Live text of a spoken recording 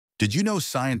Did you know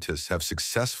scientists have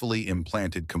successfully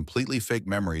implanted completely fake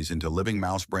memories into living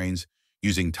mouse brains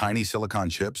using tiny silicon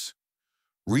chips?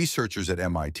 Researchers at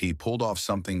MIT pulled off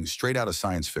something straight out of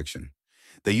science fiction.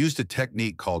 They used a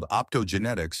technique called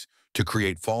optogenetics to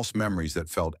create false memories that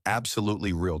felt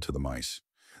absolutely real to the mice.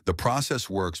 The process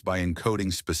works by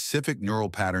encoding specific neural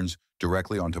patterns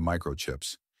directly onto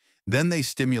microchips. Then they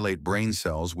stimulate brain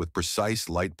cells with precise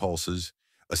light pulses,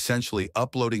 essentially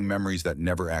uploading memories that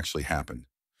never actually happened.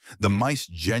 The mice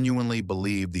genuinely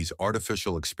believed these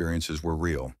artificial experiences were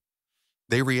real.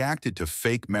 They reacted to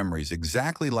fake memories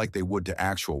exactly like they would to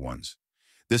actual ones.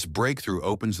 This breakthrough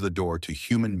opens the door to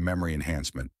human memory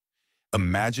enhancement.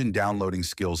 Imagine downloading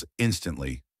skills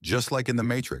instantly, just like in the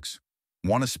Matrix.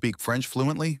 Want to speak French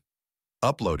fluently?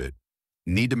 Upload it.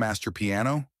 Need to master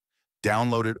piano?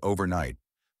 Download it overnight.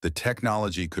 The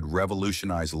technology could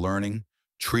revolutionize learning,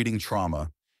 treating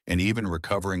trauma, and even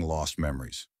recovering lost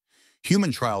memories.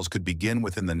 Human trials could begin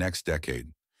within the next decade.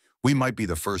 We might be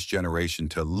the first generation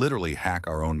to literally hack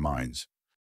our own minds.